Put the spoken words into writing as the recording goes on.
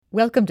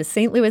Welcome to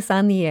St. Louis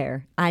on the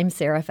Air. I'm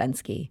Sarah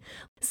Fensky.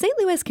 St.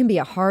 Louis can be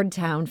a hard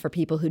town for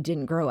people who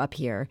didn't grow up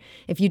here.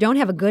 If you don't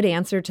have a good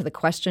answer to the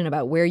question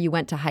about where you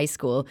went to high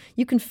school,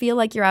 you can feel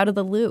like you're out of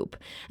the loop.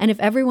 And if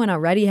everyone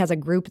already has a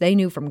group they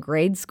knew from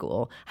grade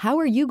school, how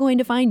are you going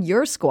to find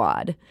your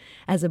squad?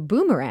 As a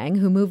boomerang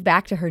who moved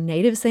back to her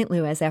native St.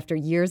 Louis after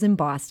years in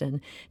Boston,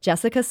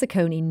 Jessica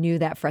Ciccone knew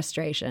that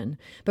frustration.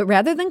 But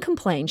rather than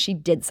complain, she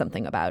did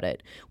something about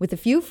it. With a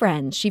few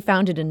friends, she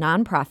founded a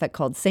nonprofit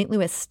called St.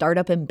 Louis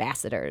Startup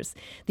Ambassadors.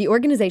 The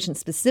organization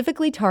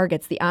specifically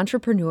targets the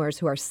entrepreneurs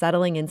who are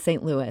settling in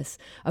St. Louis,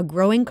 a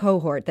growing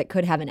cohort that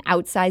could have an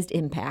outsized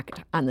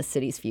impact on the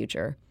city's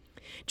future.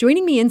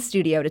 Joining me in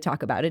studio to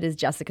talk about it is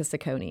Jessica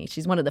Ciccone.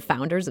 She's one of the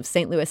founders of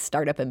St. Louis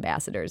Startup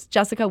Ambassadors.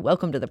 Jessica,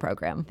 welcome to the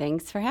program.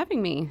 Thanks for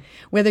having me.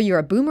 Whether you're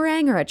a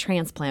boomerang or a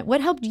transplant,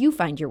 what helped you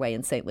find your way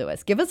in St.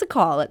 Louis? Give us a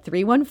call at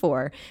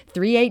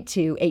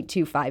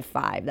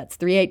 314-382-8255. That's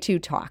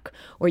 382-TALK.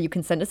 Or you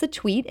can send us a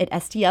tweet at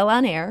STL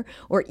On Air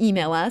or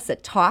email us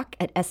at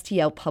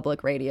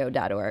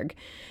talk@stlpublicradio.org.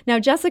 Now,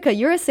 Jessica,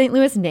 you're a St.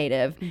 Louis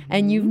native,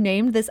 and you've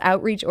named this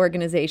outreach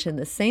organization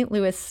the St.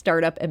 Louis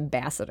Startup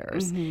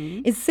Ambassadors.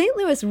 Is St.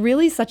 Louis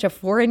really such a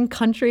foreign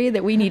country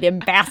that we need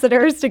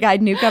ambassadors to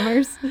guide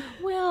newcomers?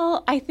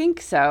 Well, I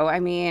think so. I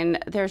mean,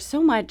 there's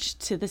so much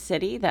to the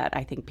city that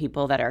I think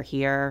people that are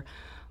here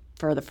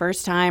for the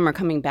first time or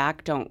coming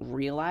back don't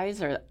realize,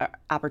 or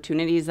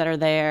opportunities that are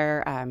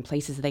there,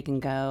 places they can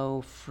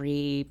go,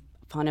 free,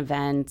 fun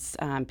events,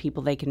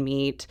 people they can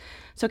meet.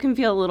 So it can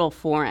feel a little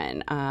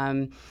foreign,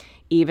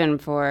 even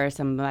for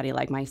somebody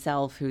like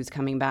myself who's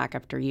coming back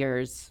after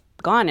years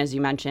gone, as you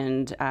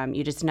mentioned.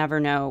 You just never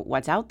know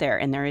what's out there,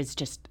 and there's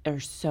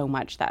so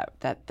much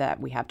that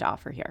we have to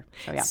offer here.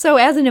 So yeah. So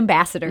as an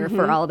ambassador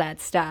for all that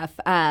stuff,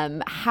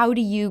 how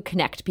do you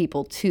connect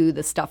people to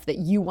the stuff that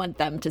you want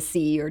them to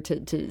see or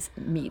to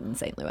meet in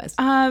St. Louis?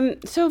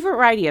 So a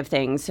variety of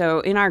things.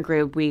 So in our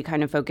group, we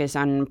kind of focus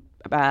on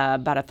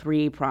about a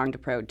three-pronged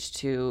approach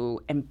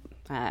to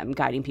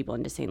guiding people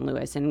into St.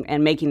 Louis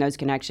and making those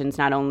connections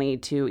not only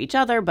to each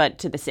other but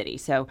to the city.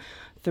 So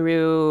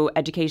through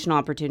educational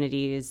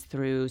opportunities,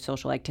 through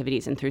social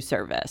activities, and through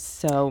service.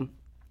 So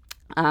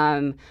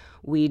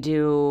we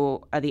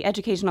do the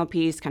educational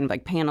piece, kind of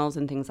like panels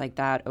and things like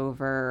that,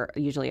 over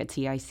usually at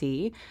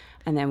CIC.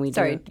 And then we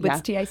Sorry, what's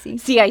TIC?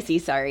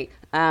 CIC, sorry.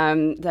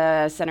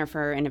 The Center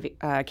for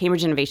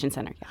Cambridge Innovation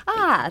Center. Yeah.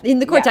 Ah, in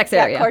the Cortex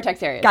area. Yeah,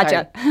 Cortex area.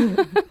 Gotcha.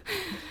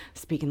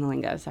 Speaking the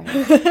lingo, sorry.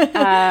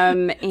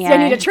 And so I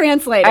need a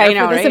translator for this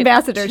right?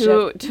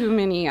 ambassadorship. Too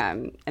many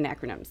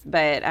acronyms.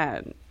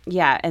 But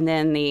yeah, and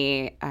then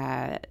the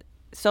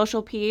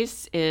social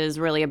piece is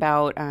really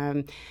about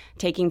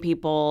taking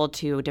people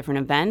to different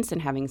events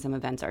and having some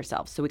events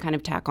ourselves. So we kind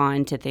of tack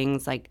on to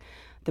things like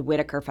the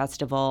Whitaker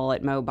Festival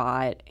at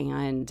Mobot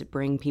and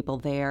bring people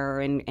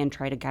there and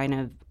try to kind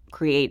of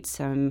create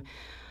some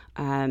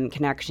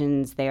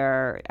connections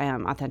there,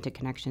 authentic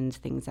connections,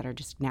 things that are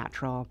just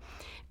natural.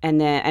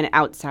 And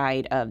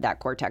outside of that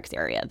Cortex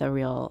area, the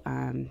real,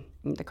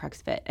 the crux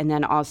of it. And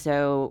then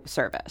also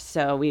service.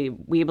 So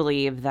we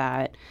believe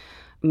that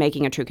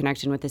making a true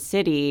connection with the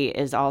city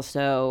is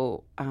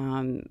also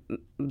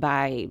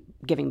by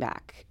giving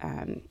back.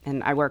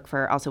 And I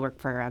also work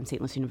for St.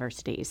 Louis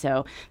University.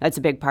 So that's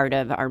a big part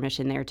of our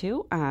mission there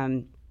too.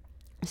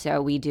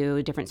 So we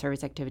do different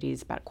service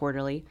activities about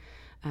quarterly.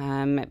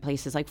 At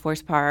places like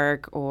Forest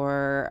Park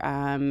or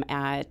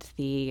at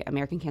the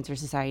American Cancer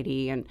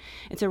Society. And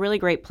it's a really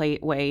great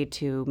way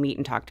to meet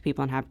and talk to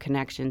people and have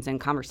connections and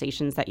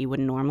conversations that you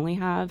wouldn't normally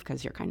have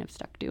because you're kind of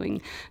stuck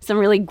doing some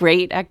really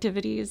great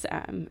activities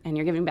and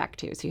you're giving back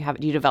too. So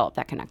you develop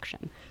that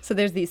connection. So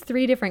there's these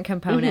three different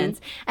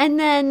components. And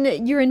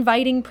then you're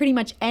inviting pretty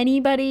much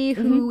anybody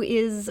who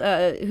is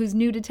who's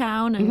new to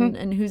town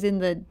and who's in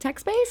the tech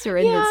space or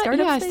in the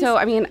startup space? So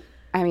I mean,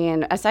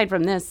 aside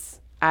from this,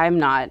 I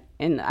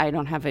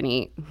don't have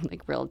any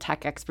like real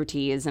tech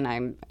expertise, and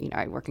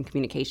I work in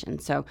communication.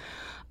 So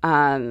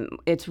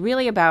it's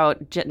really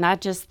about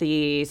not just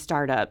the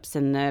startups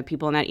and the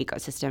people in that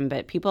ecosystem,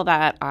 but people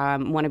that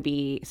want to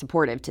be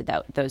supportive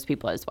to those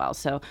people as well.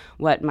 So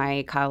what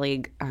my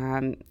colleague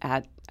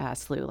at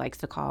SLU likes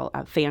to call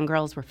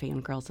fangirls, we're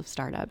fangirls of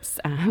startups.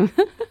 I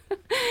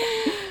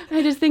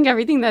just think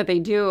everything that they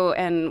do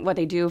and what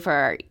they do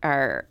for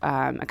our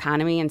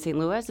economy in St.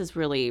 Louis is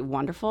really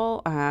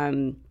wonderful.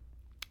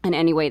 In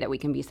any way that we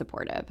can be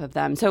supportive of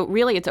them. So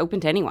really, it's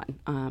open to anyone,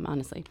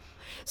 honestly.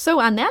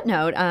 So on that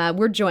note,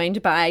 we're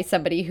joined by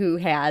somebody who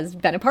has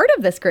been a part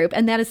of this group,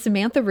 and that is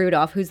Samantha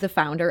Rudolph, who's the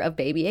founder of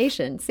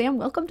Babyation. Sam,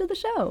 welcome to the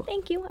show.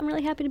 Thank you. I'm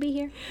really happy to be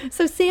here.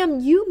 So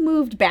Sam, you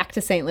moved back to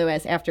St.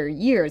 Louis after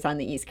years on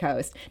the East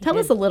Coast. Tell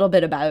us a little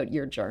bit about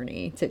your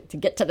journey to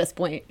get to this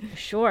point.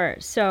 Sure.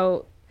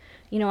 So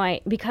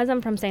because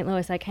I'm from St.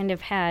 Louis, I kind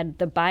of had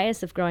the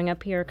bias of growing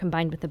up here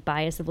combined with the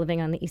bias of living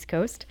on the East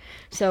Coast.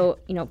 So,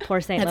 poor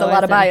St. Louis. That's a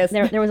lot of bias.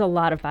 There was a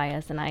lot of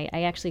bias, and I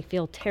actually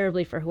feel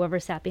terribly for whoever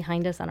sat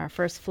behind us on our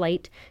first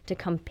flight to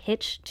come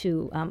pitch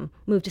to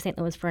move to St.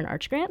 Louis for an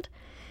Arch grant.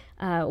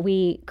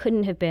 We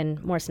couldn't have been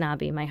more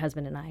snobby, my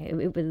husband and I.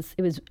 It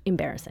was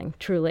embarrassing,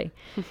 truly.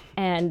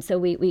 And so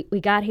we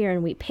got here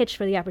and we pitched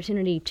for the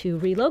opportunity to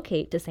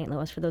relocate to St.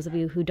 Louis. For those of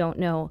you who don't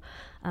know,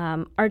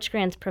 Arch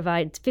Grants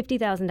provides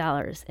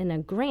 $50,000 in a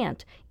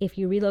grant if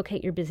you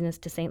relocate your business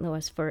to St.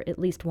 Louis for at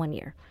least 1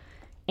 year.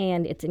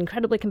 And it's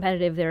incredibly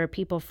competitive. There are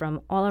people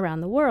from all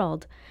around the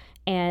world.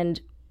 And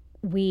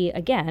we,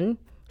 again,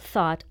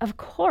 thought, of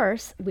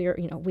course, we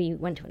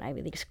went to an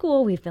Ivy League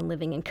school. We've been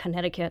living in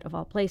Connecticut, of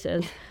all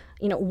places.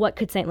 What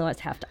could St. Louis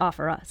have to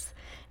offer us?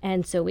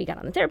 And so we got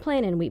on this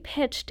airplane and we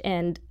pitched.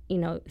 And,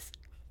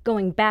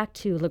 going back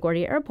to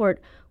LaGuardia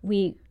Airport,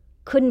 we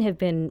couldn't have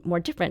been more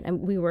different.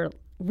 And we were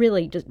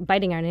really just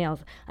biting our nails.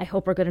 I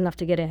hope we're good enough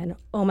to get in.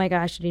 Oh my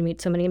gosh, did you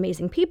meet so many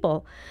amazing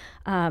people?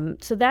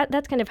 So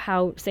that's kind of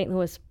how St.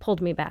 Louis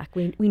pulled me back.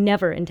 We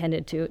never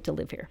intended to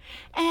live here.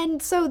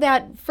 And so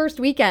that first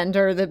weekend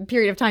or the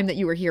period of time that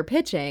you were here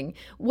pitching,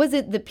 was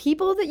it the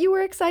people that you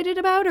were excited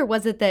about, or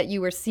was it that you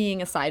were seeing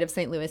a side of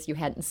St. Louis you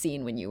hadn't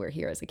seen when you were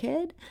here as a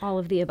kid? All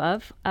of the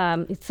above.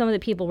 Some of the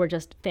people were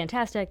just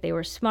fantastic. They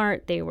were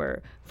smart. They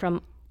were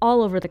from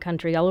all over the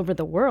country, all over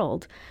the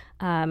world.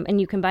 And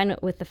you combine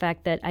it with the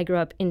fact that I grew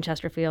up in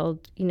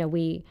Chesterfield.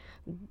 We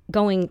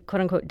going, quote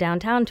unquote,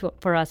 downtown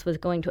for us was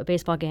going to a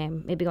baseball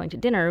game, maybe going to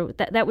dinner.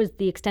 That was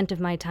the extent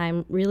of my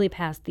time really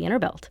past the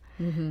Innerbelt.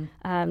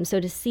 Mm-hmm. So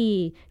to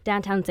see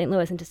downtown St.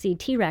 Louis and to see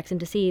T-Rex and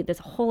to see this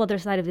whole other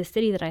side of the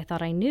city that I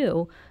thought I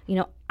knew,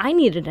 I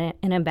needed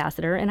an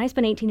ambassador, and I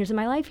spent 18 years of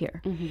my life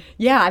here. Mm-hmm.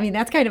 Yeah, I mean,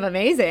 that's kind of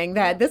amazing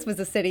that this was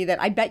a city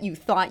that I bet you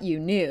thought you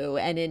knew,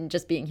 and in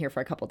just being here for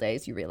a couple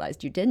days, you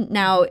realized you didn't.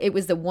 Now, it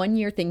was the 1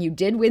 year thing. You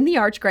did win the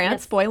Arch Grant,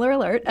 yes. Spoiler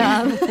alert.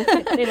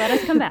 They let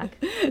us come back.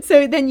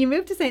 So then you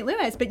moved to St.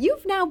 Louis, but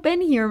you've now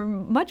been here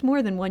much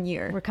more than 1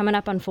 year. We're coming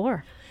up on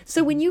 4.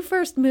 So when you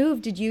first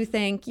moved, did you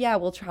think, yeah,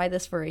 we'll try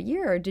this for a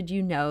year, or did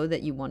you know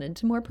that you wanted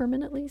to more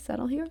permanently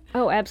settle here?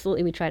 Oh,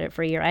 absolutely. We tried it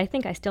for a year. I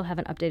think I still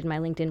haven't updated my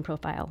LinkedIn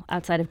profile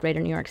outside of greater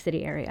New York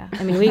City area.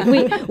 I mean,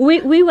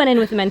 we went in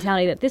with the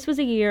mentality that this was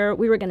a year.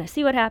 We were going to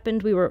see what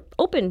happened. We were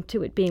open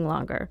to it being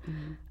longer,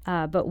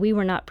 but we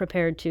were not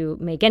prepared to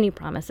make any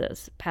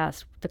promises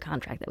past the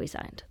contract that we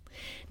signed.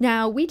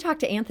 Now, we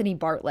talked to Anthony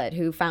Bartlett,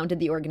 who founded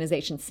the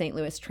organization St.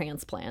 Louis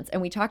Transplants, and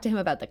we talked to him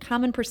about the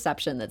common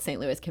perception that St.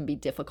 Louis can be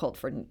difficult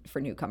for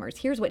newcomers.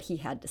 Here's what he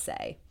had to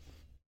say.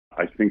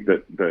 I think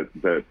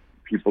that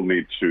people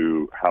need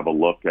to have a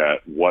look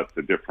at what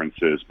the difference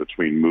is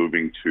between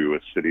moving to a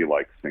city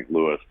like St.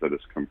 Louis that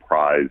is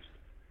comprised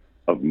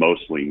of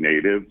mostly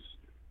natives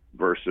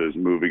versus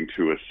moving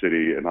to a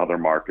city and other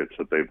markets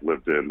that they've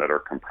lived in that are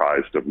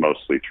comprised of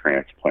mostly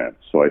transplants.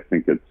 So I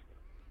think it's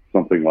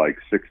something like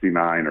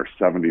 69 or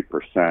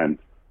 70%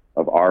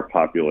 of our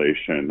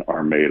population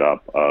are made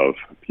up of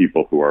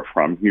people who are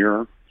from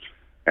here,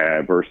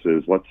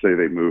 versus, let's say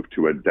they move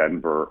to a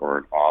Denver or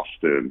an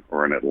Austin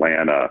or an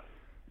Atlanta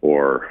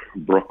or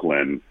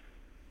Brooklyn.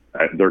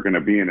 They're going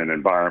to be in an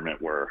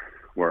environment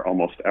where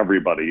almost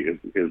everybody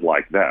is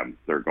like them.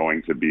 They're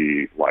going to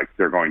be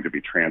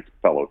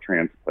fellow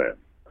transplants.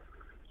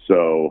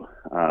 So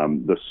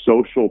the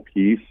social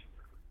piece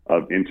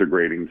of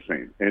integrating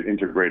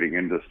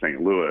into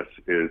St. Louis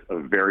is a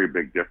very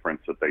big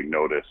difference that they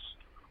notice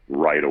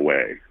right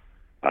away.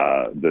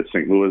 The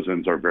St.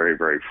 Louisans are very,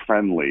 very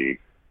friendly,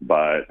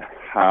 but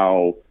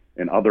how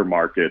in other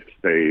markets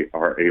they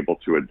are able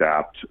to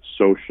adapt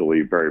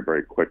socially very,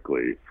 very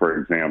quickly. For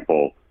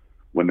example,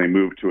 when they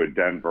move to a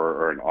Denver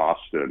or an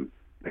Austin,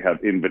 they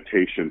have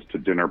invitations to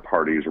dinner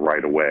parties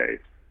right away.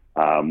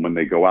 When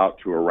they go out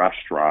to a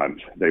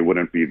restaurant, they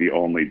wouldn't be the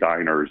only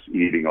diners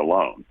eating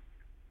alone.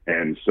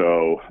 And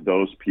so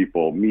those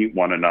people meet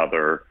one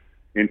another,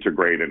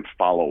 integrate, and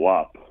follow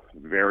up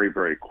very,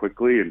 very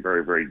quickly and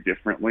very, very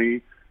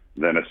differently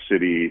than a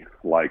city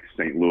like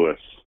St. Louis.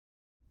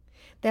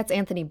 That's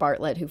Anthony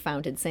Bartlett, who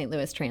founded St.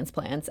 Louis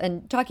Transplants,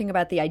 and talking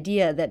about the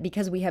idea that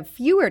because we have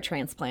fewer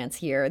transplants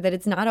here, that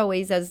it's not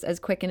always as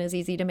quick and as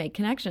easy to make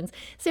connections.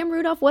 Sam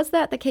Rudolph, was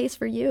that the case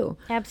for you?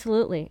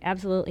 Absolutely,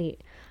 absolutely.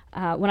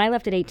 When I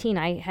left at 18,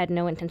 I had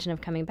no intention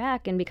of coming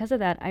back, and because of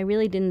that, I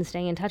really didn't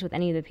stay in touch with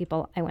any of the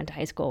people I went to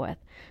high school with.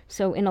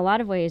 So in a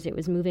lot of ways, it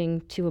was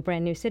moving to a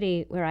brand new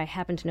city where I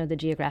happened to know the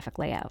geographic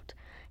layout.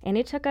 And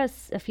it took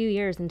us a few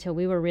years until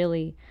we were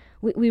really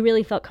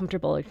felt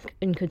comfortable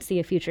and could see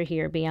a future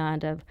here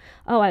beyond of,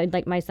 I'd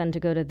like my son to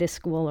go to this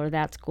school or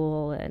that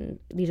school, and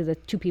these are the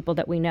two people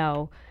that we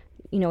know.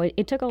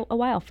 It took a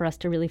while for us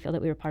to really feel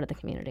that we were part of the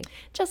community.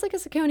 Jessica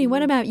Ciccone,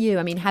 what about you?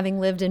 I mean, having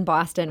lived in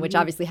Boston, which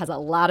obviously has a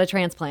lot of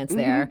transplants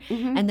there,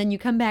 and then you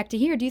come back to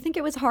here, do you think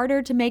it was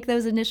harder to make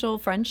those initial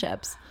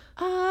friendships?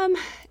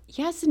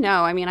 Yes and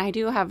no. I mean, I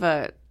do have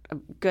a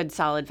good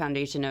solid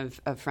foundation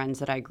of friends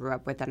that I grew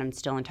up with that I'm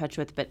still in touch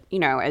with. But,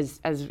 as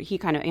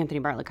Anthony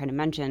Bartlett kind of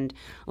mentioned,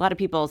 a lot of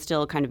people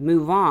still kind of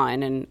move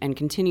on and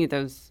continue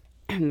those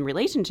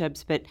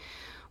relationships. But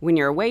when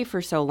you're away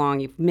for so long,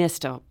 you've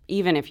missed,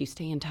 even if you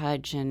stay in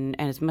touch and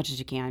as much as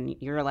you can,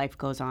 your life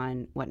goes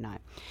on, whatnot.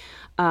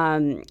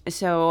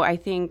 So I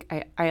think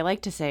I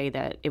like to say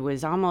that it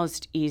was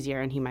almost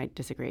easier, and he might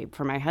disagree,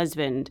 for my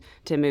husband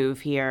to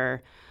move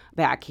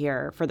back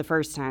here for the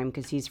first time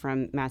because he's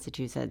from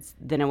Massachusetts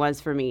than it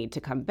was for me to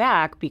come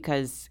back,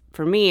 because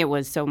for me it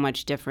was so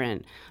much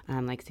different,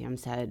 like Sam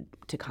said,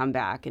 to come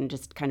back and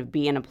just kind of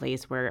be in a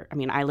place where, I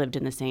mean, I lived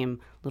in the same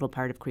little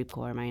part of Creve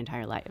Coeur my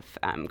entire life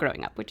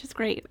growing up, which is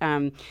great.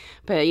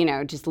 But,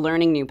 just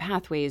learning new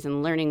pathways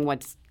and learning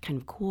what's kind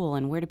of cool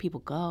and where do people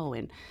go,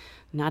 and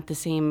not the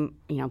same,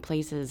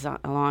 places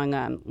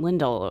along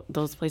Lindell.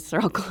 Those places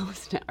are all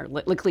closed now, or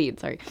Laclede,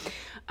 sorry.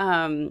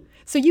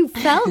 So you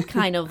felt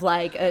kind of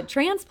like a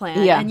transplant,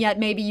 and yet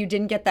maybe you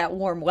didn't get that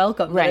warm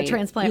welcome that a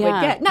transplant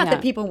would get. Not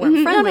that people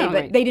weren't friendly,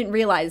 but they didn't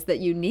realize that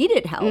you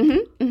needed help.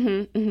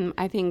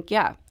 I think,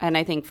 and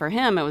I think for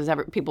him, it was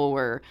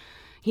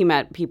he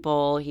met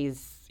people,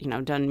 he's,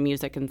 done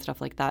music and stuff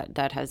like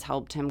that has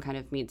helped him kind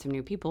of meet some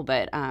new people,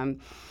 but...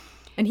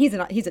 And he's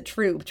a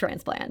true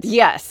transplant.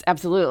 Yes,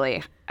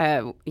 absolutely.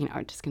 I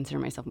just consider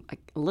myself like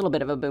a little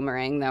bit of a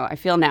boomerang, though. I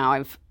feel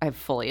now I've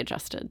fully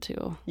adjusted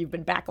to. You've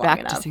been back long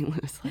enough. To St.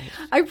 Louis life.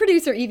 Our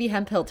producer Evie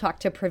Hemphill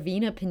talked to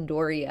Pravina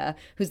Pindoria,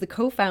 who's the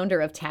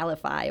co-founder of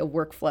Talify, a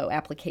workflow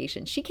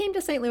application. She came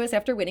to St. Louis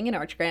after winning an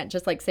Arch Grant,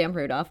 just like Sam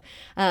Rudolph,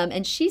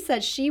 and she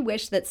said she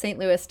wished that St.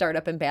 Louis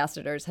startup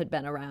ambassadors had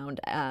been around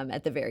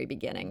at the very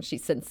beginning.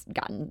 She's since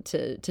gotten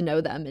to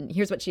know them, and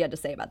here's what she had to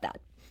say about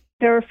that.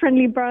 They're a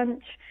friendly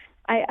bunch.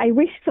 I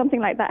wish something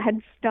like that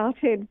had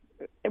started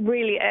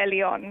really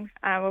early on.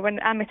 When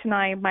Amit and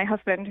I, my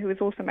husband, who is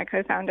also my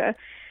co-founder,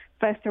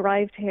 first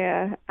arrived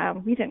here,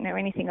 we didn't know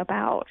anything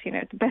about,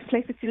 the best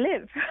places to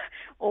live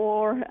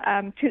or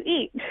to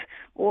eat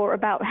or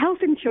about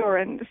health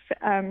insurance.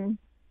 And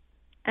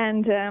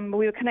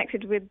we were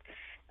connected with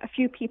a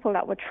few people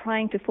that were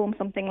trying to form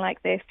something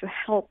like this to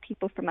help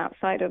people from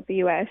outside of the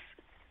U.S.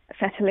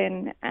 settle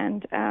in.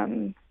 And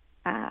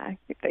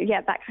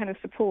that kind of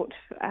support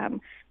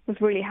was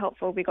really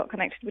helpful. We got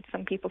connected with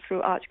some people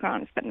through Arch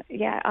Grants, but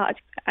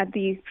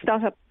the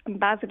Startup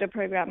Ambassador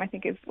Program I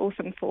think is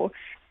awesome for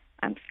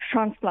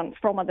transplants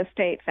from other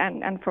states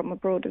and from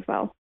abroad as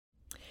well.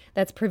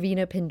 That's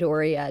Pravina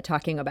Pindoria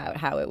talking about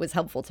how it was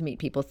helpful to meet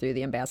people through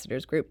the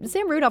ambassadors group.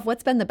 Sam Rudolph,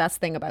 what's been the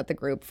best thing about the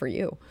group for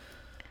you?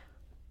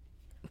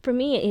 For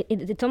me,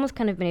 it's almost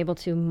kind of been able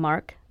to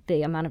mark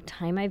the amount of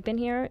time I've been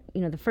here.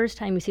 The first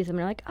time you see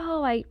someone, you're like,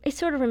 oh, I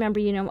sort of remember,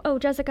 oh,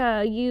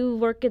 Jessica, you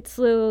work at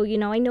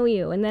SLU, I know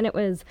you. And then it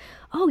was,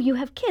 oh, you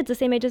have kids the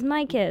same age as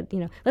my kid.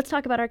 Let's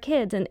talk about our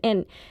kids. And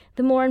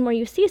the more and more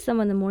you see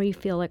someone, the more you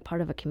feel like part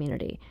of a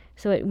community.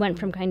 So it went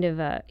from kind of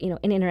an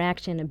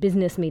interaction, a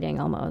business meeting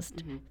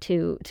almost,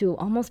 to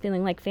almost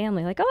feeling like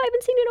family. Like, oh, I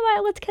haven't seen you in a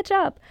while. Let's catch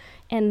up.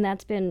 And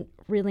that's been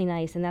really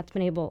nice, and that's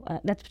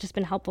just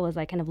been helpful as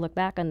I kind of look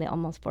back on the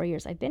almost 4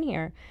 years I've been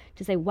here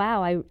to say,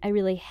 wow, I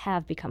really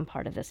have become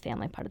part of this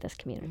family, part of this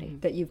community.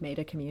 That you've made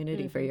a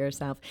community for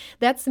yourself.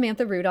 That's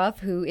Samantha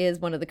Rudolph, who is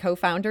one of the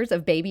co-founders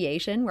of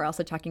Babyation. We're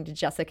also talking to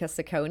Jessica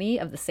Ciccone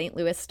of the St.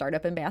 Louis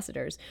Startup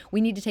Ambassadors.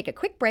 We need to take a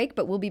quick break,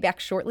 but we'll be back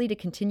shortly to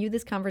continue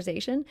this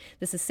conversation.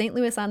 This is St.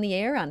 Louis on the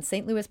Air on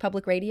St. Louis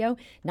Public Radio,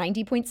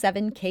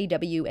 90.7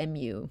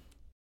 KWMU.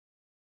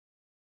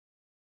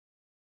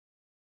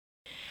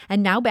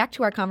 And now back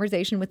to our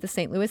conversation with the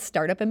St. Louis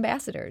Startup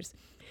Ambassadors.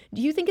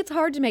 Do you think it's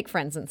hard to make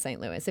friends in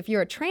St. Louis? If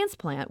you're a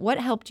transplant, what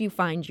helped you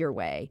find your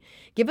way?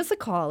 Give us a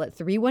call at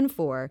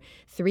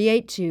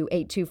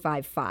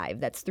 314-382-8255.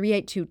 That's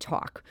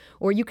 382-TALK.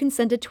 Or you can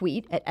send a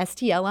tweet at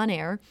STL on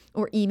air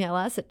or email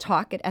us at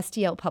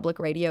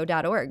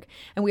talk@stlpublicradio.org.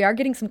 And we are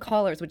getting some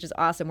callers, which is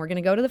awesome. We're going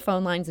to go to the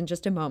phone lines in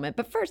just a moment.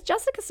 But first,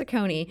 Jessica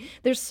Ciccone,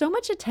 there's so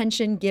much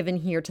attention given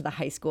here to the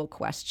high school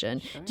question.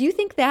 Sure. Do you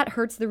think that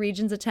hurts the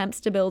region's attempts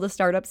to build a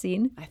startup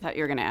scene? I thought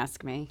you were going to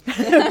ask me.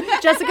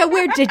 Jessica,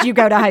 where did you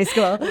go to high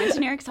school?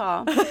 Engineering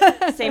Hall,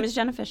 same as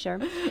Jenna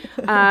Fisher.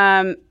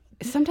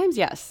 Sometimes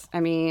yes. I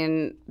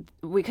mean,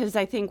 because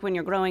I think when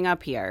you're growing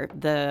up here,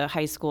 the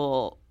high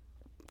school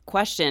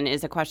question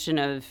is a question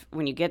of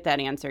when you get that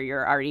answer,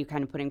 you're already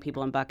kind of putting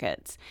people in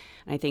buckets.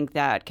 And I think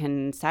that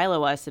can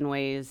silo us in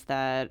ways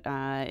that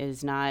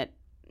is not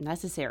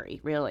necessary,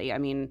 really. I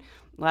mean,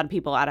 a lot of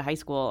people out of high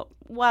school,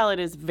 while it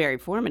is very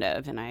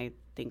formative, and I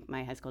think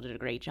my high school did a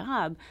great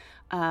job,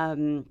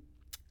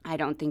 I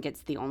don't think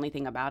it's the only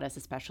thing about us,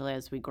 especially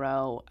as we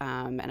grow.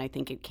 And I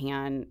think it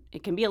can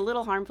be a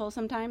little harmful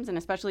sometimes, and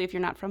especially if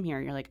you're not from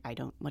here, you're like,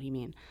 what do you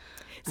mean?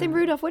 Sam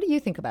Rudolph, what do you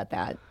think about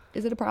that?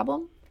 Is it a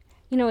problem?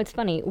 It's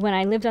funny. When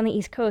I lived on the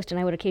East Coast and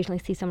I would occasionally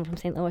see someone from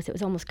St. Louis, it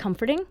was almost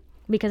comforting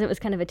because it was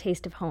kind of a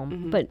taste of home.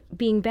 Mm-hmm. But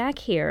being back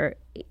here,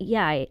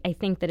 I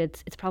think that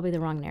it's probably the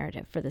wrong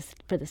narrative for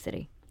the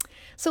city.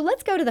 So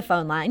let's go to the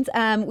phone lines.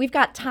 We've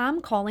got Tom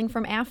calling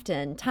from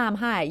Afton. Tom,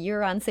 hi.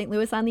 You're on St.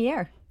 Louis on the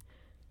Air.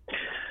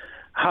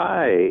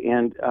 Hi,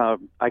 and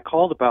I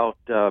called about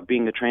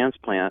being a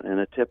transplant and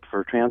a tip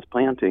for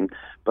transplanting,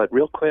 but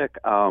real quick,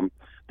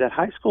 that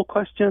high school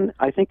question,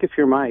 I think if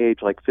you're my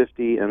age, like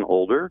 50 and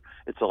older,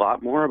 it's a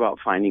lot more about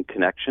finding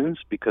connections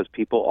because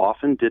people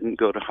often didn't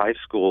go to high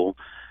school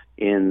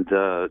in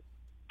the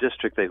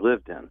district they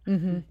lived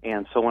in.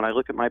 And so when I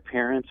look at my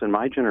parents and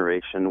my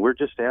generation, we're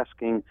just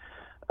asking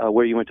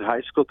where you went to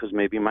high school, because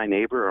maybe my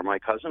neighbor or my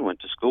cousin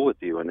went to school with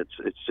you, and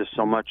it's just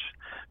so much.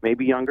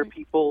 Maybe younger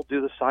people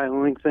do the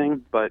siloing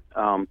thing, but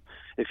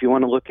if you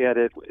want to look at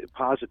it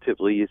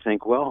positively, you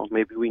think, well,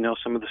 maybe we know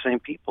some of the same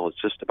people.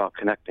 It's just about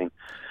connecting.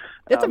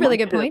 That's a really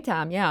good point,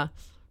 Tom. Yeah.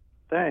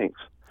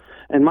 Thanks.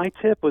 And my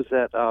tip was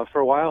that for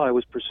a while I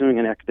was pursuing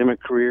an academic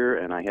career,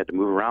 and I had to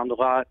move around a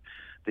lot.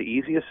 The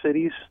easiest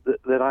cities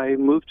that I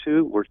moved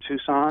to were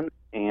Tucson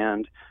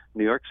and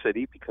New York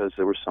City, because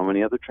there were so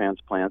many other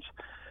transplants.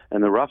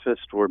 And the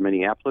roughest were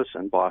Minneapolis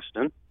and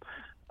Boston.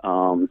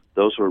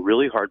 Those were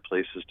really hard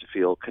places to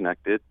feel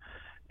connected.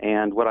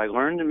 And what I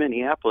learned in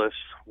Minneapolis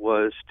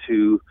was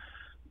to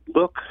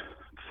look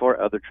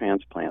for other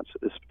transplants,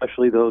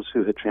 especially those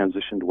who had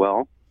transitioned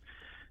well,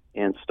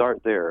 and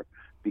start there,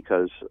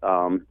 because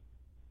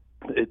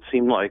it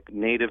seemed like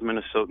native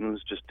Minnesotans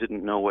just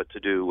didn't know what to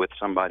do with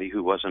somebody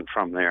who wasn't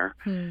from there.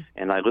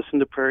 And I listened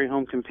to Prairie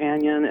Home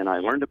Companion, and I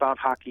learned about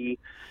hockey,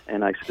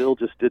 and I still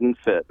just didn't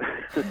fit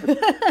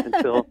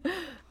until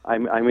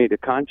I made a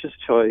conscious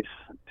choice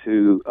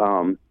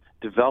to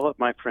develop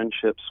my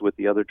friendships with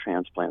the other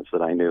transplants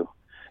that I knew,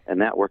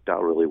 and that worked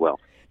out really well.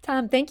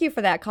 Tom, thank you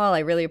for that call. I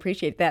really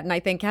appreciate that. And I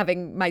think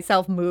having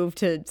myself moved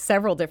to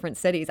several different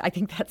cities, I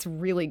think that's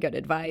really good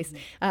advice.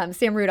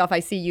 Sam Rudolph, I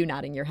see you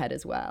nodding your head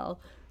as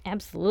well.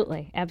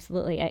 Absolutely.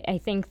 Absolutely. I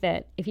think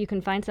that if you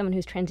can find someone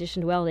who's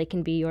transitioned well, they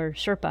can be your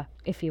Sherpa,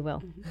 if you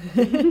will.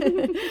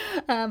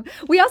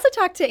 We also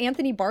talked to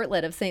Anthony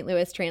Bartlett of St.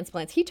 Louis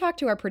Transplants. He talked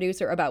to our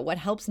producer about what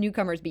helps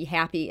newcomers be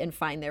happy and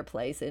find their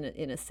place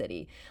in a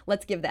city.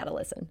 Let's give that a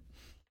listen.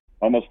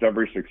 Almost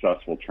every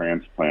successful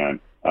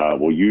transplant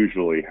will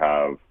usually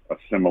have a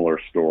similar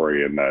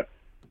story in that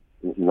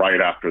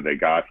right after they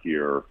got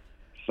here,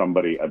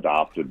 somebody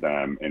adopted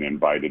them and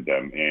invited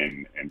them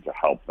in, and to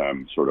help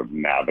them sort of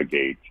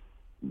navigate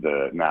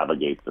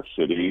the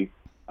city.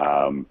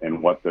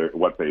 And what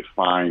they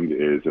find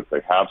is if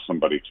they have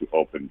somebody to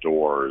open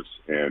doors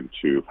and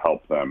to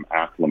help them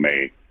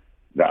acclimate,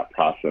 that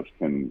process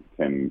can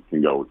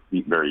go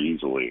very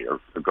easily or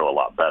go a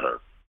lot better.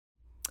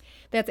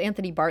 That's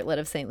Anthony Bartlett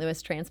of St. Louis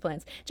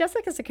Transplants.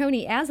 Jessica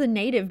Ciccone, as a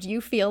native, do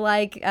you feel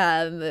like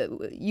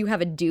you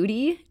have a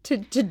duty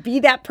to be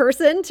that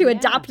person to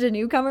adopt a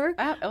newcomer?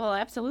 Well,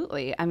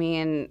 absolutely. I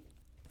mean,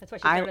 that's why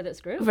she's part of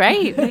this group.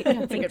 Right.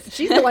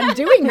 She's the one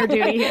doing her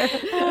duty here.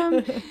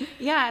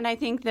 Yeah, and I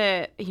think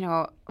that,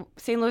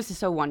 St. Louis is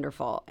so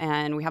wonderful,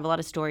 and we have a lot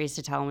of stories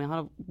to tell, and we have a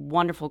lot of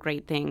wonderful,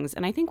 great things.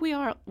 And I think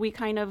we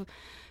kind of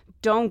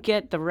don't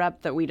get the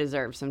rep that we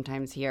deserve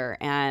sometimes here.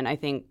 And I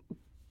think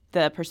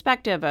the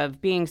perspective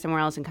of being somewhere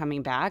else and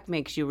coming back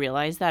makes you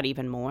realize that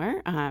even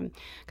more.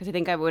 Because I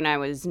think when I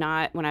was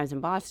in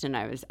Boston,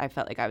 I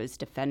felt like I was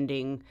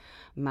defending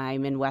my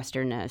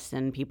Midwesternness,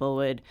 and people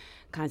would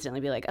constantly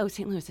be like, "Oh,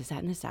 St. Louis, is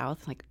that in the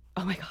South?" Like,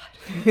 oh my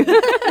God,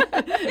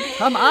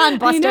 come on,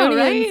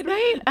 Bostonians,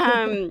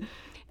 right?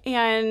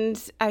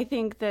 And I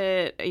think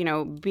that,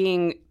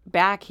 being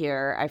back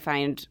here,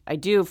 I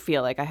do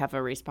feel like I have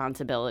a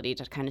responsibility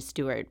to kind of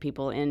steward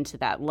people into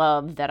that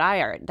love that I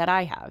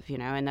have,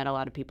 and that a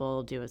lot of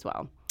people do as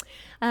well.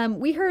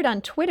 We heard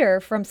on Twitter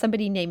from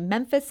somebody named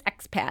Memphis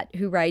Expat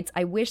who writes,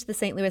 "I wish the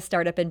St. Louis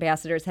Startup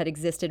Ambassadors had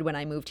existed when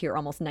I moved here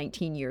almost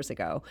 19 years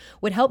ago.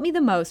 What helped me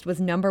the most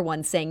was, number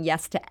one, saying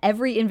yes to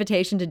every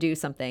invitation to do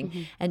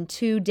something, and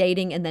two,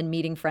 dating and then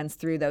meeting friends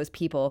through those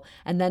people,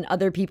 and then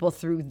other people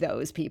through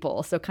those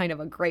people." So kind of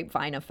a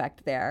grapevine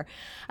effect there.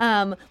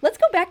 Let's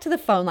go back to the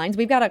phone lines.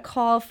 We've got a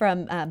call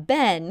from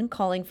Ben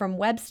calling from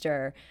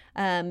Webster.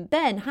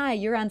 Ben, hi,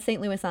 you're on St.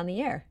 Louis on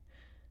the Air.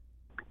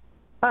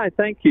 Hi,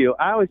 thank you.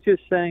 I was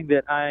just saying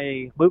that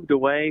I moved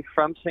away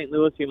from St.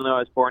 Louis, even though I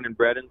was born and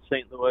bred in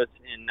St. Louis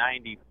in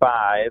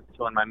 95,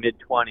 so in my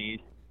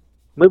mid-20s.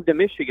 Moved to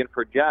Michigan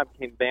for a job,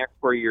 came back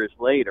 4 years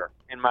later.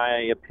 And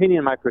my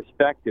opinion, my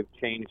perspective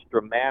changed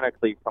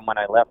dramatically from when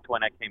I left to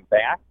when I came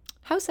back.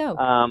 How so?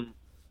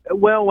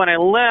 Well, when I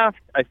left,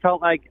 I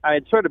felt like I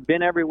had sort of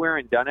been everywhere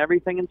and done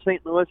everything in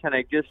St. Louis, and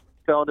I just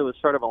felt it was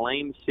sort of a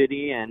lame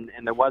city, and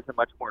there wasn't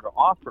much more to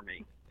offer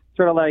me.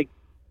 Sort of like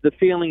the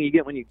feeling you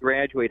get when you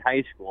graduate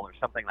high school or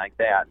something like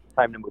that. It's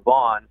time to move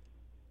on.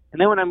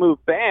 And then when I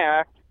moved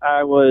back,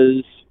 I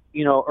was,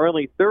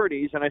 early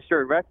 30s, and I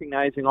started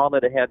recognizing all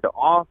that it had to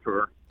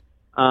offer,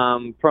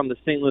 from the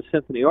St. Louis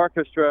Symphony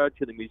Orchestra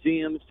to the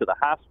museums to the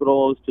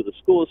hospitals to the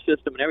school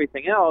system and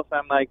everything else.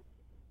 I'm like,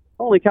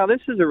 holy cow,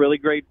 this is a really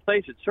great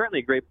place. It's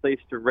certainly a great place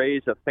to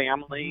raise a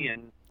family,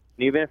 and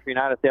even if you're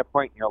not at that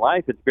point in your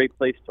life, it's a great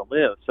place to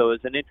live. So it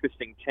was an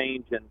interesting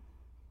change in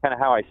kind of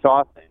how I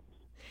saw things.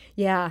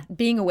 Yeah,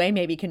 being away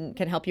maybe can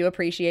help you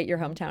appreciate your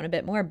hometown a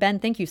bit more. Ben,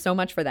 thank you so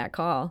much for that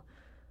call.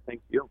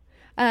 Thank you.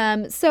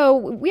 So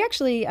we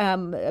actually,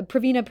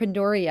 Pravina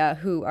Pandoria,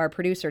 who our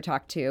producer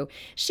talked to,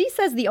 she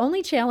says the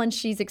only challenge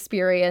she's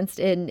experienced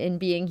in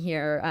being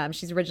here,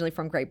 she's originally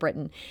from Great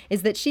Britain,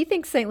 is that she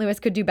thinks St. Louis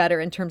could do better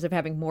in terms of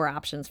having more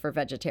options for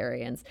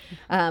vegetarians.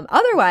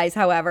 Otherwise,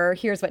 however,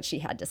 here's what she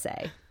had to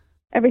say.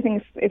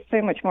 everything is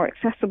so much more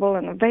accessible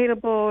and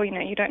available.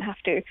 You don't have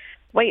to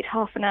wait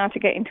half an hour to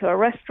get into a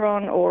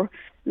restaurant or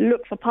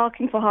look for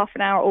parking for half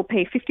an hour or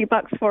pay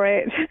 $50 for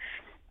it.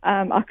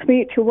 Our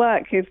commute to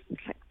work is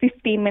like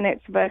 15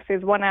 minutes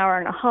versus 1 hour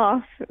and a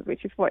half,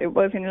 which is what it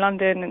was in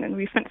London. And then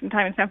we spent some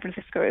time in San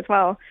Francisco as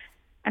well.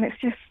 And it's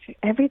just,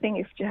 everything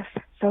is just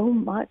so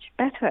much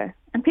better.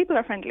 And people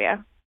are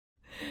friendlier.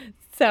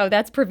 So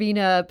that's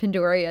Pravina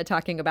Panduria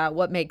talking about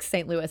what makes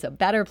St. Louis a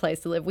better place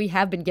to live. We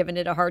have been giving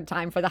it a hard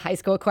time for the high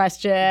school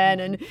question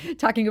and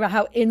talking about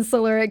how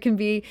insular it can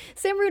be.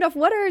 Sam Rudolph,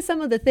 what are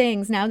some of the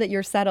things now that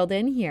you're settled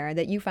in here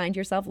that you find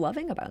yourself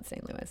loving about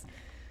St. Louis?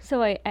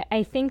 So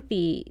I think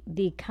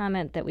the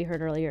comment that we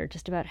heard earlier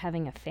just about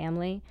having a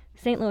family,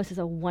 St. Louis is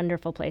a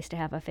wonderful place to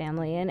have a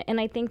family. And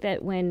I think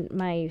that when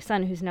my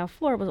son, who's now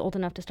 4, was old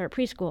enough to start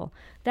preschool,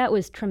 that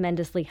was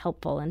tremendously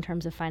helpful in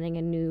terms of finding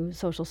a new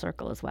social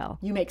circle as well.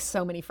 You make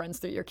so many friends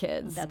through your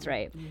kids. That's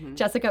right. Mm-hmm.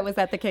 Jessica, was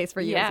that the case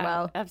for you as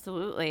well? Yeah,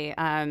 absolutely.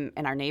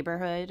 In our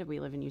neighborhood, we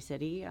live in New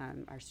City.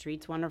 Our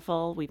street's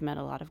wonderful. We've met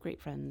a lot of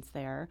great friends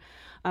there.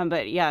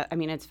 But yeah, I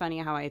mean, it's funny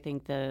how I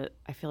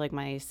feel like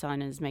my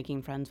son is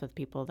making friends with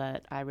people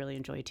that I really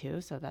enjoy too.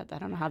 So that I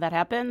don't know how that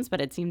happens,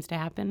 but it seems to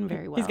happen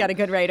very well. He's got a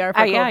good radar for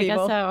cool yeah,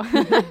 people. I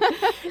guess so.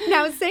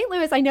 Now, St.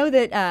 Louis, I know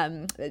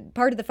that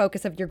part of the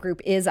focus of your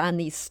group is on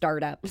these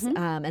startups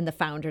and the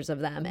founders of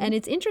them. And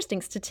it's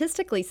interesting,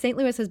 statistically, St.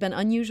 Louis has been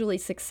unusually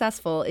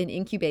successful in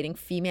incubating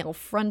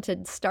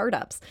female-fronted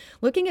startups.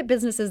 Looking at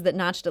businesses that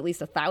notched at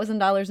least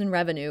 $1,000 in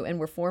revenue and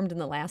were formed in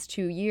the last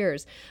 2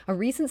 years, a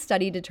recent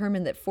study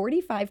determined that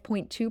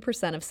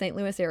 45.2% of St.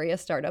 Louis area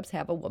startups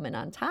have a woman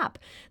on top.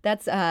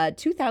 That's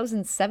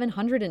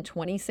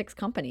 2,726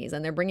 companies,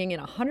 and they're bringing in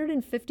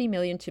 $150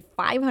 million to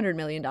 $500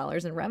 million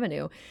in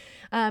revenue.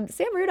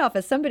 Sam Rudolph,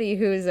 as somebody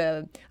who's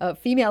a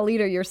female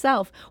leader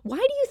yourself, why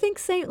do you think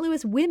St.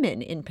 Louis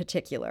women in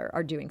particular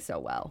are doing so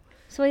well?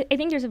 So I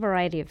think there's a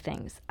variety of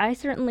things. I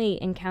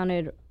certainly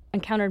encountered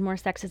more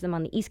sexism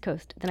on the East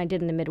Coast than I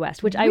did in the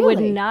Midwest, which I would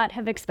not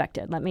have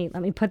expected. Let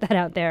me put that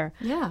out there.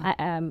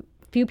 Yeah.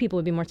 Few people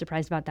would be more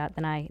surprised about that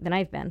than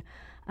I've been.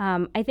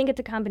 I think it's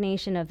a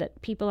combination of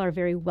that people are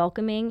very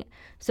welcoming.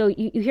 So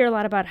you hear a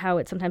lot about how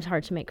it's sometimes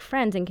hard to make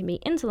friends and can be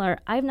insular.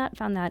 I've not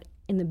found that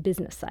in the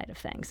business side of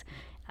things.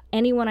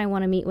 Anyone I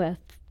want to meet with,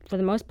 for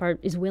the most part,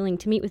 is willing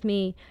to meet with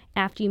me.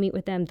 After you meet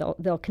with them,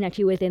 they'll connect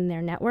you within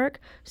their network.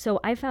 So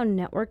I found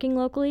networking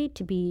locally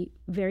to be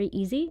very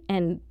easy.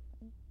 And,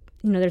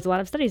 there's a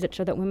lot of studies that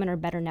show that women are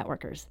better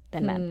networkers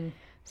than men.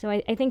 So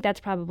I think that's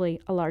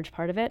probably a large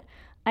part of it.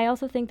 I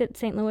also think that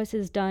St. Louis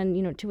has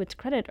done, to its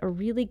credit, a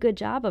really good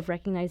job of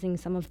recognizing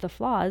some of the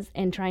flaws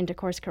and trying to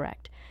course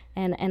correct.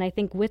 And I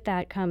think with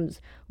that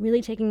comes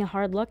really taking a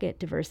hard look at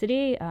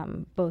diversity,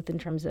 both in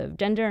terms of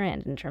gender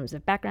and in terms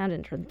of background,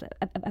 in terms of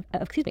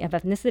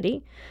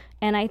ethnicity.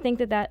 And I think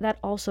that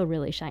also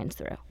really shines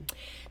through.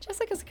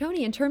 Jessica Saccone,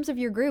 in terms of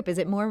your group, is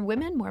it more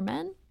women, more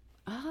men?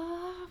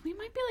 We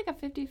might be like a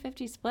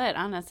 50-50 split,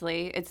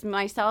 honestly. It's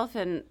myself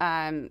and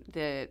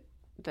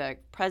the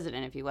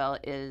president, if you will,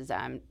 is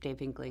Dave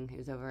Hinkling,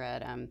 who's over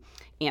at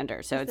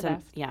Ander. So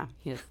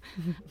he is.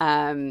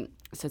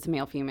 So it's a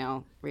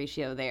male-female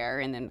ratio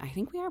there, and then I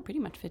think we are pretty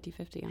much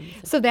 50-50 on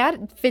this. So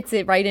that fits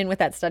it right in with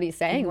that study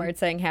saying, where it's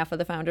saying half of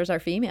the founders are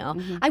female.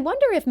 I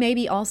wonder if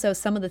maybe also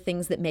some of the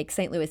things that make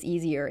St. Louis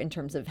easier in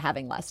terms of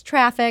having less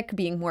traffic,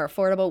 being more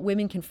affordable,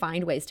 women can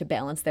find ways to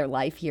balance their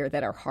life here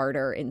that are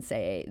harder in,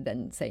 say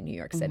New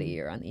York City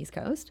or on the East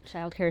Coast.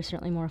 Childcare is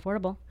certainly more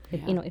affordable.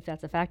 If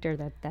that's a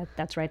factor,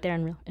 that's right there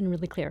and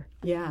really clear.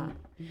 Yeah.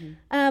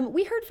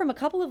 We heard from a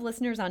couple of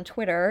listeners on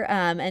Twitter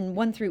and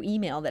one through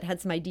email that had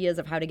some ideas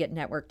of how to get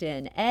networked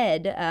in.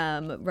 Ed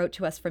wrote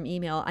to us from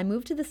email, I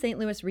moved to the St.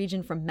 Louis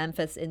region from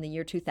Memphis in the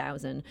year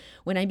 2000.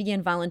 When I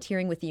began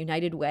volunteering with the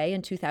United Way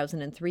in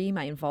 2003,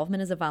 my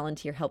involvement as a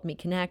volunteer helped me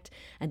connect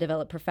and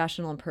develop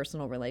professional and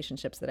personal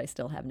relationships that I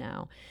still have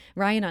now.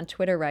 Ryan on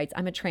Twitter writes,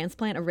 I'm a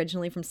transplant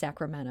originally from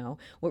Sacramento.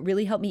 What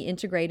really helped me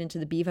integrate into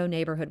the Bevo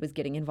neighborhood was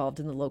getting involved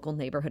in the local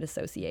neighborhood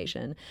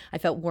association. I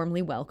felt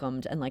warmly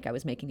welcomed and like I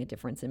was making a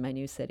difference in my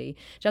new city.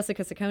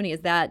 Jessica Saccone,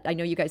 is that, I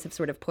know you guys have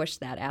sort of pushed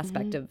that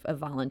aspect of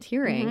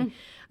volunteering.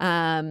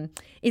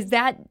 Is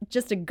that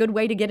just a good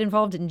way to get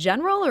involved in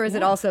general, or is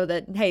it also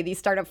that, hey, these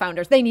startup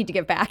founders, they need to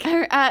give back?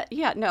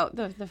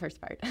 The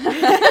first part.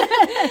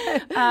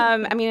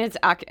 I mean, it's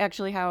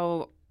actually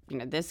how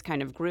this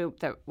kind of group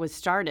that was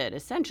started.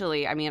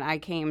 Essentially, I mean, I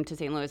came to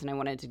St. Louis and I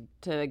wanted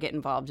to get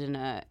involved in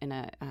a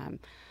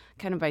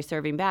kind of by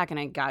serving back, and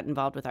I got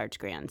involved with Arch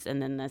Grants,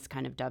 and then this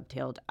kind of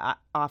dovetailed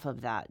off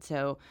of that.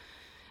 So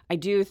I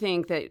do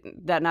think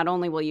that not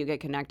only will you get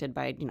connected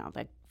by,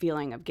 that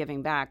feeling of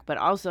giving back, but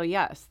also,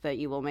 yes, that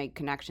you will make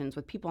connections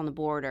with people on the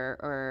board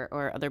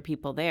or other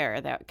people there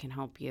that can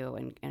help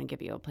you and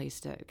give you a place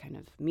to kind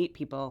of meet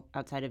people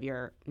outside of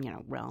your,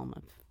 realm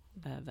of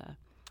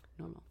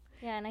normal.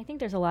 Yeah, and I think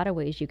there's a lot of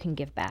ways you can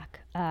give back.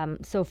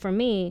 So for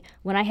me,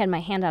 when I had my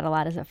hand out a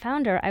lot as a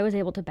founder, I was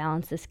able to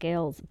balance the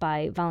scales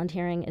by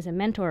volunteering as a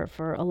mentor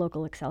for a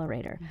local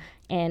accelerator.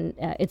 And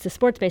it's a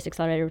sports-based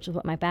accelerator, which is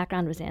what my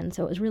background was in.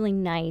 So it was really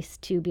nice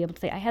to be able to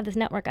say, I have this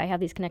network, I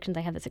have these connections,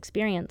 I have this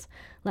experience.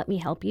 Let me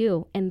help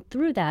you. And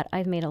through that,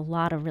 I've made a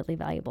lot of really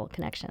valuable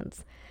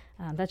connections.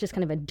 That's just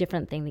kind of a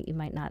different thing that you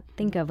might not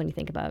think of when you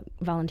think about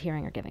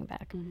volunteering or giving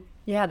back.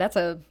 Yeah,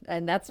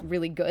 that's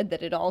really good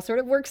that it all sort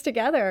of works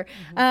together.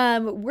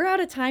 We're out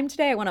of time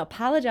today. I want to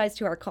apologize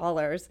to our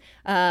callers.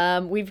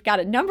 We've got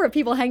a number of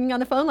people hanging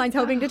on the phone lines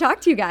hoping to talk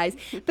to you guys.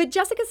 But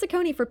Jessica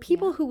Ciccone, for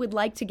people who would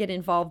like to get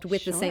involved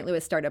with the St.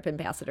 Louis Startup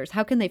Ambassadors,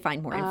 how can they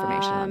find more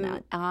information on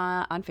that?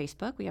 On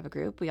Facebook, we have a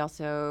group. We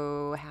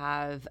also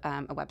have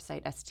a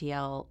website,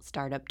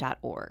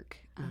 stlstartup.org.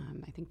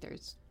 I think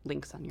there's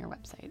links on your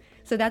website.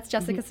 So that's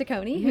Jessica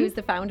Ciccone, who's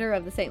the founder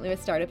of the St. Louis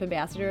Startup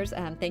Ambassadors.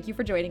 Thank you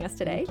for joining us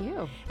today. Thank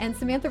you. And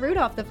Samantha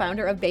Rudolph, the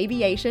founder of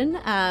Babyation,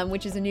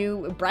 which is a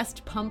new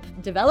breast pump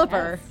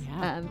developer. Yes,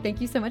 yeah. Thank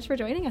you so much for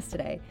joining us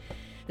today.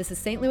 This is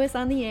St. Louis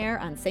on the Air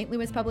on St.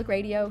 Louis Public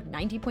Radio,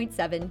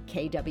 90.7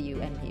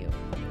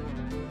 KWMU.